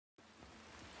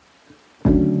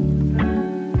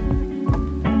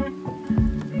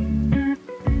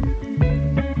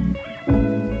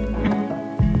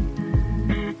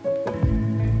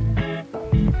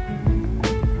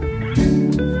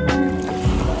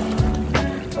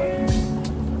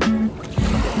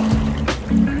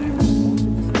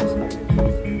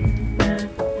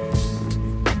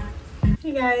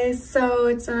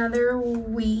it's another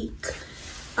week.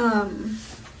 I'm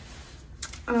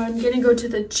gonna go to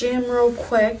the gym real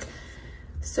quick.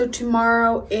 So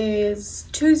tomorrow is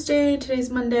Tuesday, today's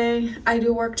Monday. I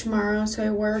do work tomorrow, so I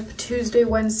work Tuesday,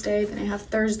 Wednesday, then I have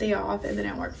Thursday off, and then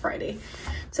I work Friday.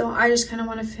 So I just kind of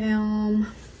want to film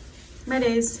my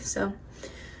days, so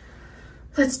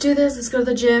let's do this. Let's go to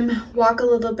the gym, walk a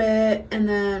little bit, and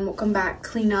then we'll come back,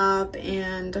 clean up,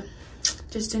 and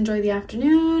just enjoy the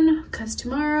afternoon, because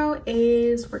tomorrow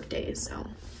is work day, so.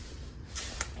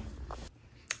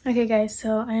 Okay guys,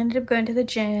 so I ended up going to the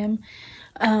gym,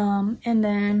 and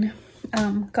then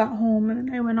got home,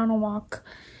 and I went on a walk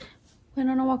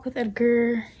with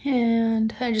Edgar,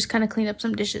 and I just kind of cleaned up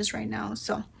some dishes right now.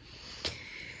 So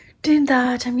did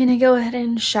that. I'm gonna go ahead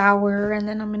and shower, and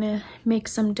then I'm gonna make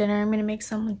some dinner. I'm gonna make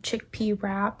some chickpea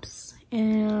wraps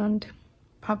and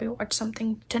probably watch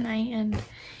something tonight and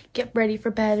get ready for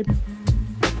bed.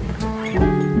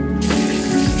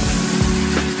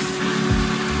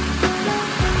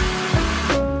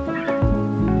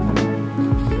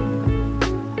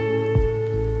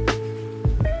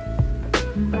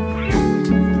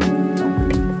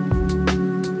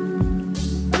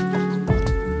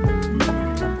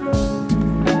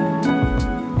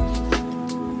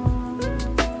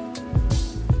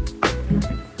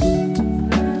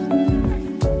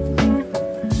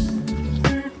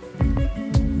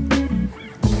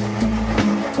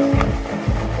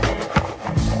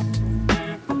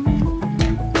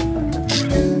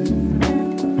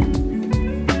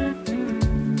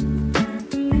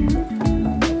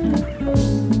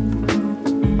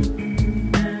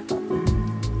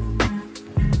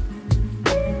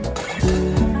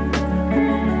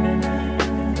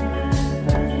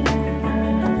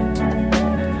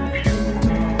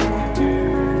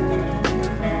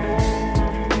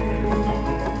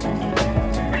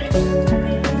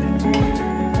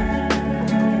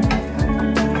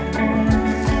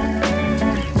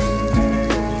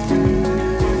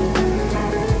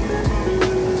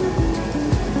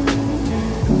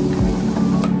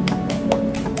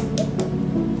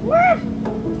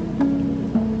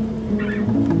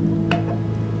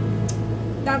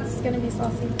 That's gonna be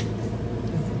saucy.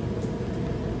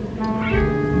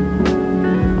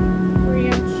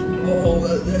 Ranch. Oh,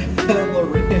 hella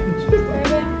ranch.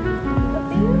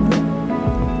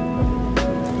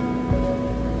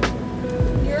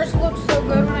 Yours looked so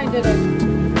good when I did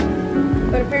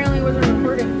it, but apparently it wasn't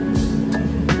recording.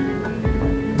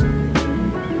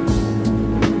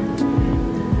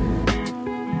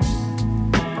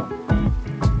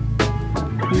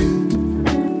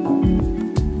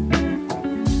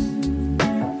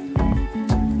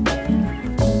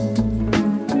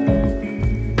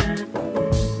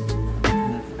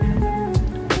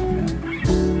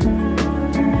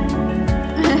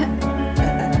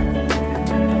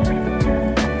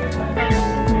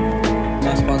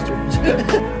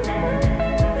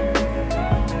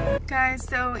 Guys,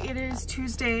 so it is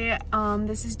Tuesday.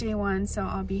 This is day one, so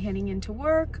I'll be heading into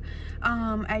work.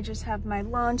 I just have my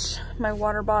lunch, my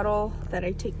water bottle that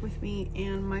I take with me,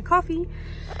 and my coffee.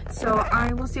 So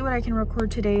I will see what I can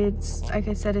record today. It's like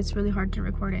I said, it's really hard to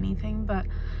record anything, but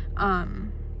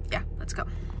yeah, let's go.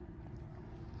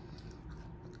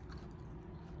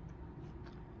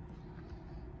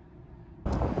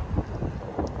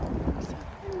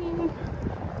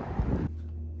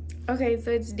 Okay,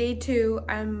 so it's day two.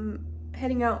 I'm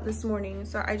heading out this morning,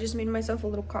 so I just made myself a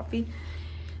little coffee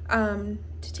to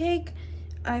take.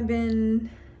 I've been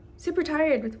super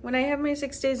tired. When I have my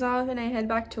 6 days off and I head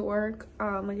back to work,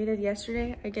 like I did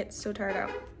yesterday, I get so tired out.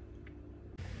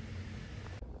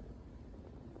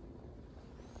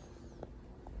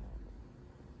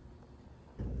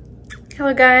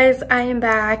 Hello guys, I am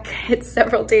back. It's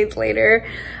several days later.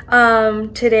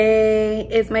 Today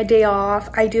is my day off.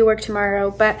 I do work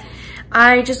tomorrow, but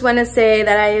I just want to say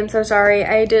that I am so sorry.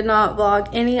 I did not vlog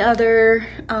any other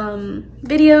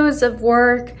videos of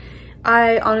work.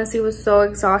 I honestly was so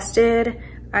exhausted.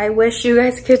 I wish you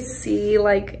guys could see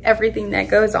like everything that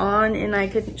goes on and I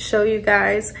could show you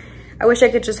guys. I wish I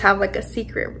could just have like a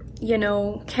secret, you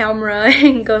know, camera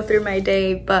and go through my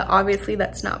day, but obviously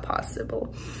that's not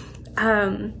possible.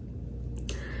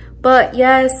 But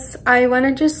yes, I want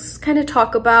to just kind of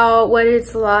talk about what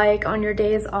it's like on your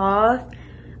days off.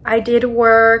 I did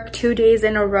work 2 days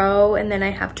in a row, and then I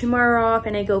have tomorrow off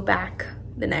and I go back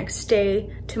the next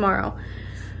day tomorrow.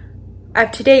 I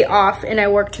have today off and I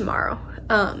work tomorrow.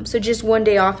 So just 1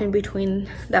 day off in between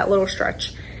that little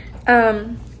stretch.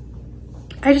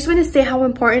 I just want to say how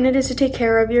important it is to take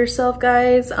care of yourself,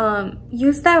 guys.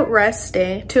 Use that rest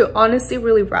day to honestly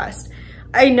really rest.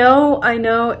 I know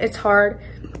it's hard.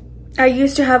 I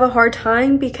used to have a hard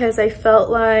time because I felt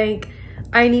like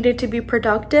I needed to be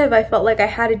productive. I felt like I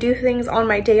had to do things on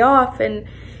my day off, and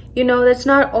you know, that's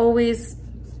not always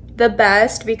the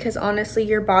best because honestly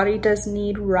your body does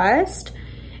need rest.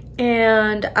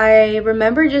 And I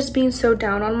remember just being so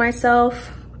down on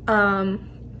myself, kind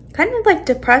of like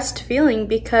depressed feeling,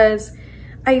 because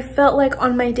I felt like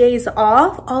on my days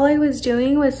off all I was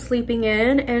doing was sleeping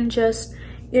in and just,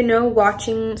 you know,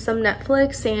 watching some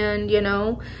Netflix, and you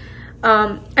know,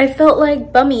 I felt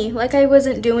like bummy, like I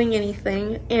wasn't doing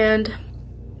anything. And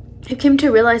I came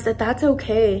to realize that that's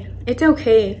okay. It's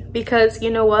okay, because you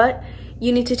know what?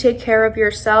 You need to take care of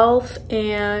yourself,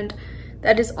 and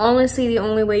that is honestly the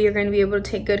only way you're going to be able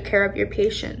to take good care of your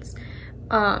patients.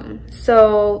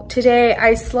 So today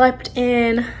I slept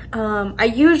in. I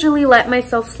usually let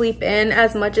myself sleep in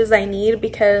as much as I need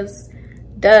because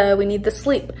duh, we need the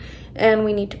sleep and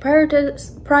we need to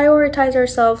prioritize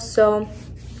ourselves. So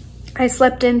I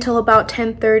slept in till about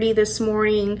 10:30 this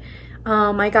morning.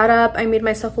 I got up, I made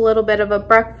myself a little bit of a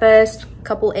breakfast, a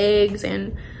couple eggs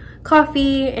and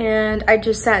coffee, and I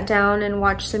just sat down and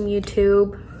watched some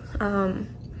YouTube.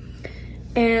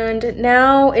 And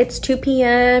now it's 2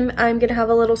 p.m. I'm gonna have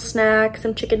a little snack,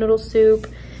 some chicken noodle soup,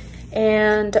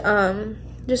 and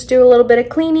just do a little bit of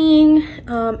cleaning.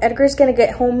 Edgar's gonna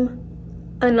get home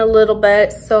in a little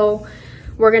bit, so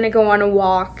we're gonna go on a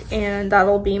walk, and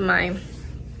that'll be my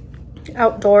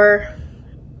outdoor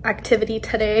activity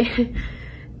today.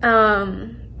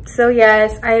 So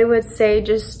yes, I would say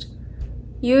just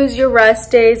use your rest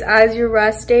days as your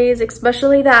rest days,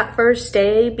 especially that first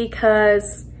day,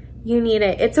 because you need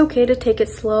it. It's okay to take it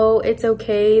slow. It's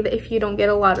okay if you don't get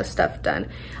a lot of stuff done.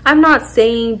 I'm not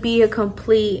saying be a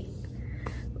complete,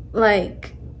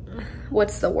 like,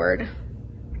 what's the word?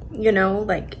 You know,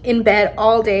 like in bed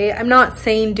all day. I'm not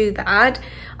saying do that.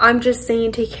 I'm just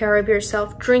saying take care of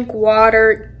yourself. Drink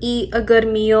water, eat a good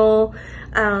meal,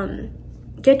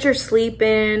 get your sleep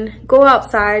in, go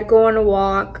outside, go on a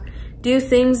walk, do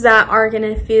things that are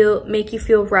gonna make you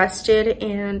feel rested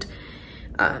and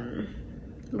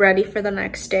ready for the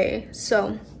next day.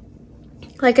 So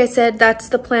like I said, that's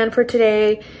the plan for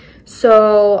today.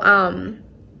 So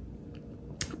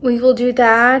we will do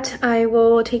that. I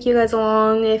will take you guys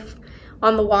along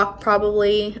on the walk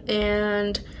probably,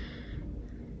 and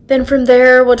then from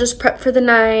there we'll just prep for the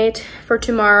night for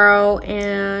tomorrow.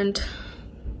 And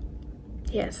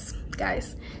yes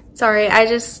guys, sorry, I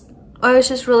was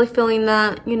just really feeling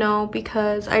that, you know,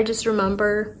 because I just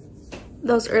remember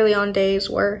those early on days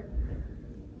where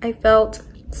I felt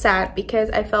sad because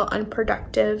I felt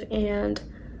unproductive and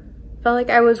felt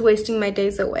like I was wasting my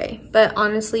days away. But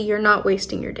honestly, you're not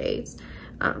wasting your days.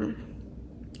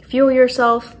 Fuel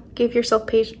yourself, give yourself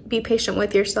be patient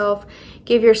with yourself,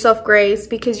 give yourself grace,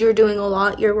 because you're doing a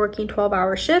lot. You're working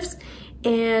 12-hour shifts,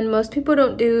 and most people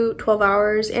don't do 12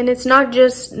 hours. And it's not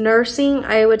just nursing.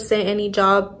 I would say any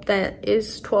job that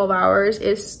is 12 hours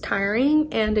is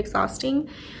tiring and exhausting.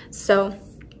 So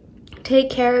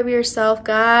take care of yourself,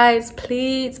 guys.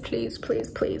 Please, please, please,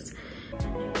 please.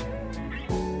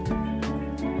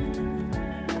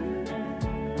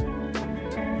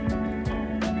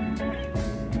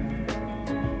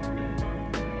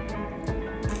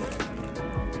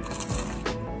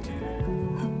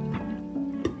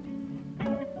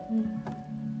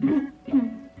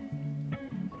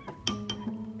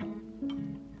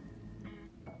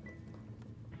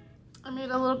 I made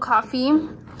a little coffee.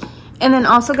 And then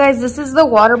also guys, this is the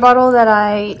water bottle that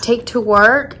I take to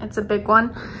work. It's a big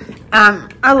one.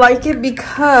 I like it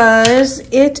because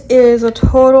it is a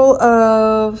total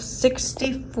of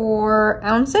 64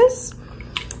 ounces.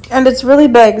 And it's really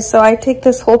big, so I take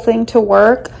this whole thing to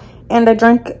work and I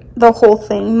drink the whole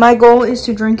thing. My goal is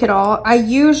to drink it all. I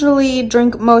usually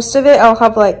drink most of it. I'll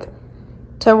have like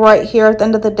to right here at the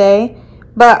end of the day.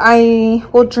 But I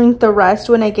will drink the rest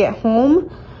when I get home.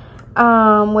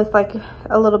 With like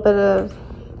a little bit of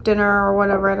dinner or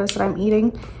whatever it is that I'm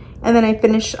eating, and then I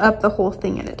finish up the whole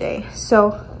thing in a day.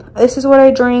 So this is what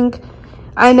I drink.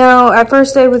 I know at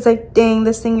first I was like, dang,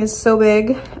 this thing is so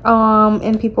big,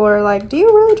 and people are like, do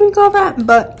you really drink all that?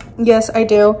 But yes, I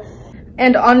do.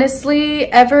 And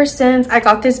honestly, ever since I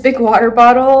got this big water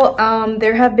bottle,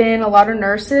 there have been a lot of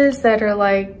nurses that are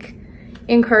like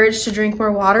encouraged to drink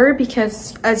more water,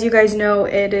 because as you guys know,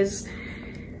 it is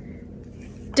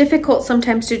difficult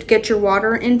sometimes to get your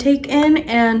water intake in.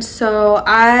 And so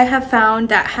I have found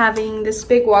that having this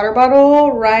big water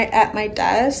bottle right at my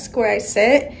desk where I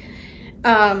sit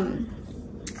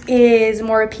is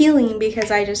more appealing,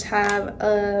 because I just have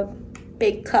a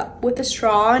big cup with a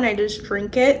straw, and I just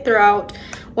drink it throughout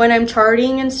when I'm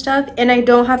charting and stuff, and I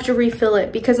don't have to refill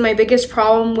it, because my biggest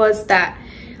problem was that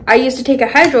I used to take a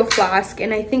Hydro Flask,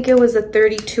 and I think it was a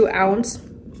 32 ounce,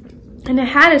 and it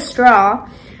had a straw,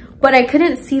 but I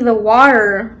couldn't see the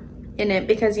water in it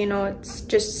because, you know, it's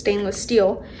just stainless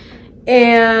steel.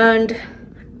 And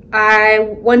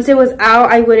once it was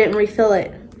out, I wouldn't refill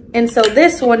it. And so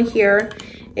this one here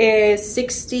is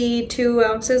 62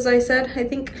 ounces, I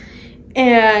think.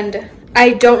 And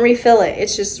I don't refill it.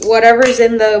 It's just whatever's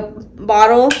in the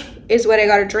bottle is what I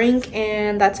gotta drink,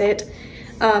 and that's it.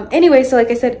 Anyway, so like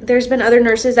I said, there's been other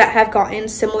nurses that have gotten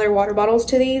similar water bottles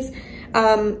to these.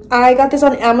 I got this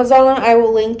on Amazon. I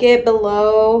will link it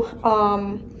below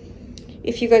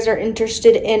if you guys are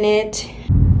interested in it.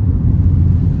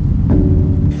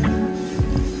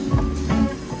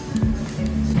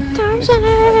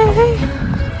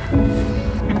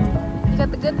 You got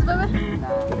the goods, baby?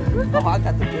 Oh, I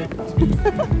got the good.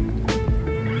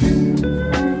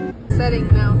 Setting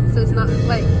now, so it's not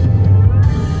like.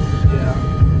 Yeah.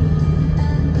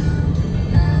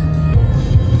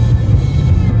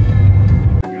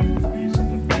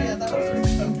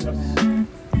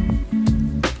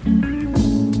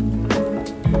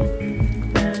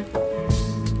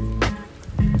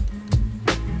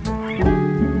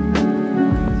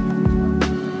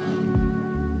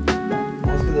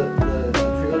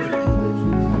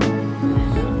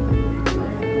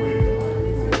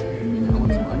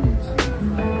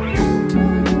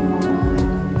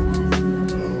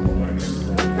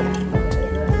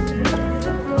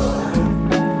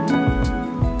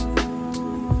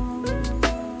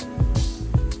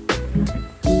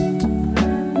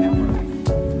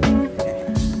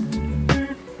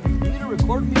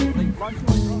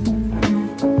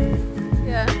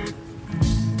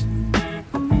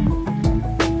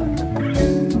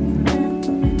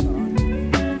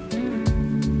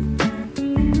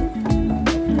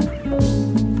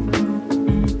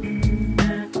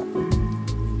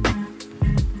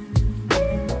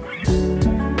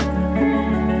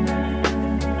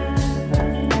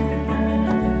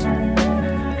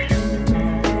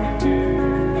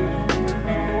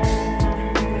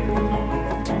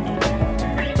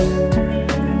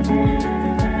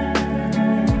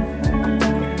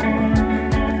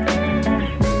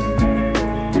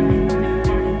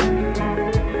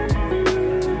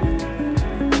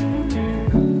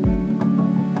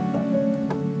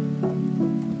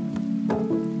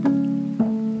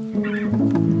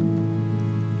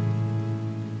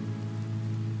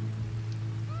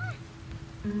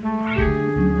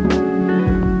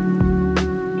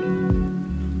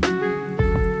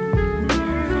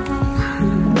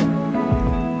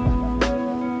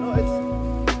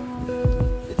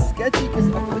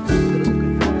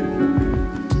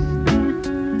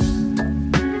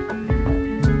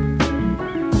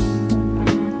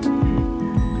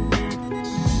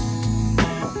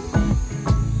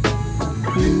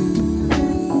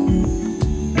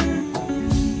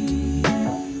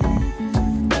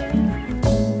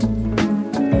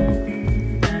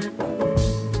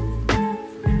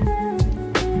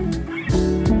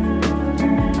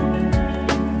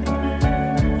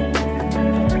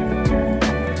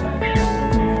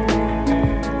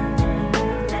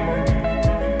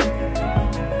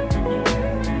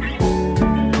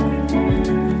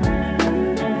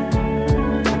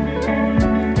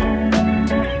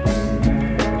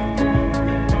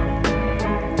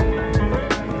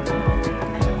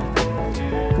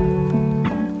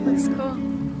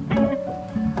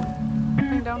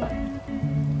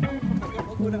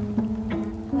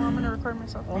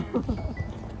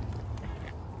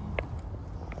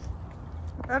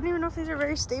 I don't even know if these are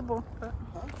very stable, but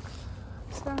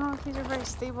so I don't know if these are very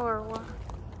stable or what.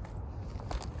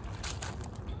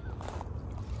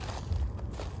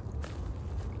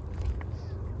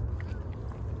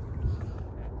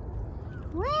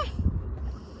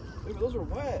 Baby, those are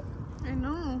wet. I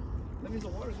know. That means the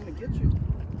water's gonna get you.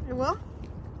 It will?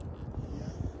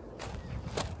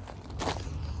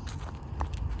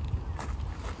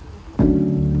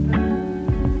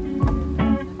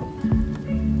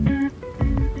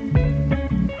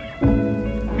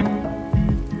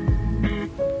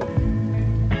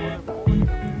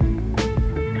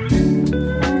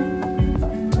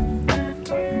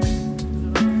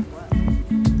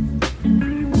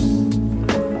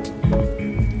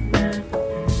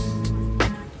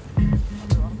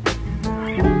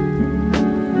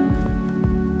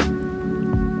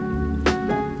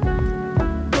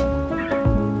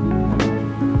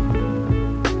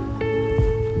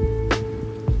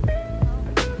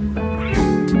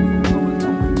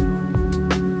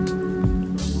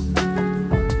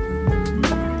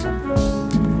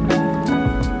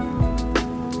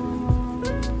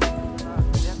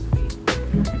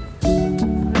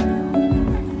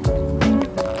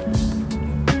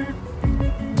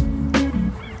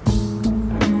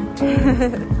 I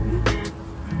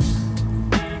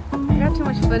got too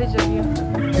much footage of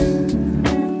you.